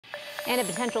And a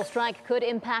potential strike could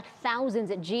impact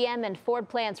thousands at GM and Ford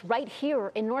plants right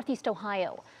here in Northeast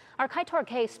Ohio. Our Kaitor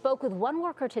K spoke with one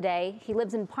worker today. He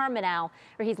lives in Parma now,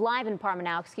 or he's live in Parma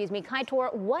now, excuse me.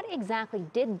 Kaitor, what exactly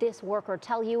did this worker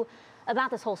tell you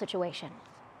about this whole situation?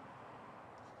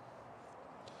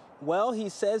 Well, he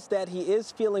says that he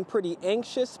is feeling pretty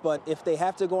anxious, but if they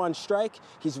have to go on strike,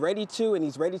 he's ready to, and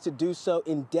he's ready to do so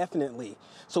indefinitely.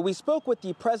 So we spoke with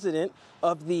the president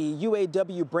of the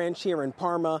UAW branch here in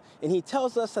Parma, and he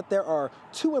tells us that there are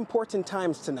two important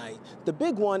times tonight. The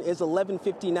big one is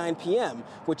 11:59 p.m.,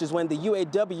 which is when the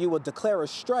UAW will declare a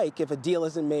strike if a deal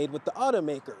isn't made with the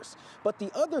automakers. But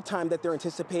the other time that they're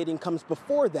anticipating comes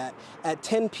before that at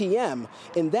 10 p.m.,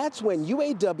 and that's when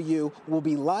UAW will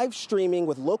be live streaming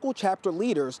with local chapter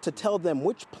leaders to tell them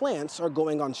which plants are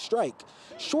going on strike.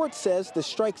 Short says the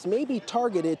strikes may be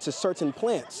targeted to certain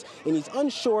plants, and he's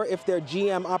unsure if their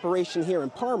GM operation here in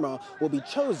Parma will be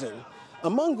chosen.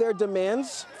 Among their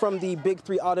demands from the big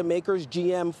three automakers,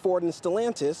 GM, Ford, and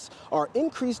Stellantis, are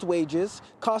increased wages,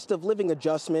 cost of living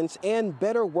adjustments, and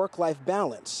better work-life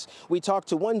balance. We talked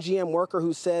to one GM worker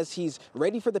who says he's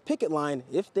ready for the picket line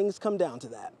if things come down to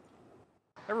that.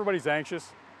 Everybody's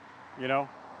anxious,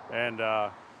 and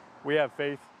we have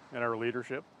faith in our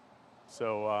leadership.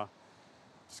 So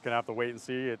just gonna have to wait and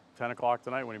see at 10 o'clock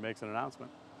tonight when he makes an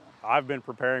announcement. I've been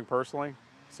preparing personally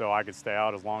so I could stay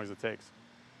out as long as it takes.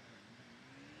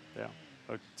 Yeah,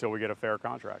 until we get a fair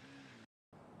contract.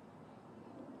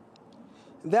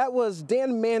 That was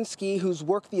Dan Mansky, who's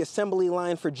worked the assembly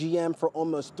line for GM for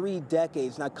almost 3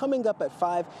 decades. Now, coming up at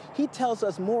 5, he tells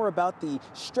us more about the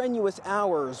strenuous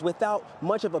hours without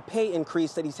much of a pay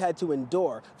increase that he's had to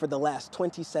endure for the last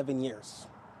 27 years.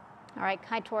 All right,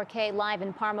 Kaitor K live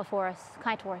in Parma for us.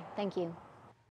 Kaitor, thank you.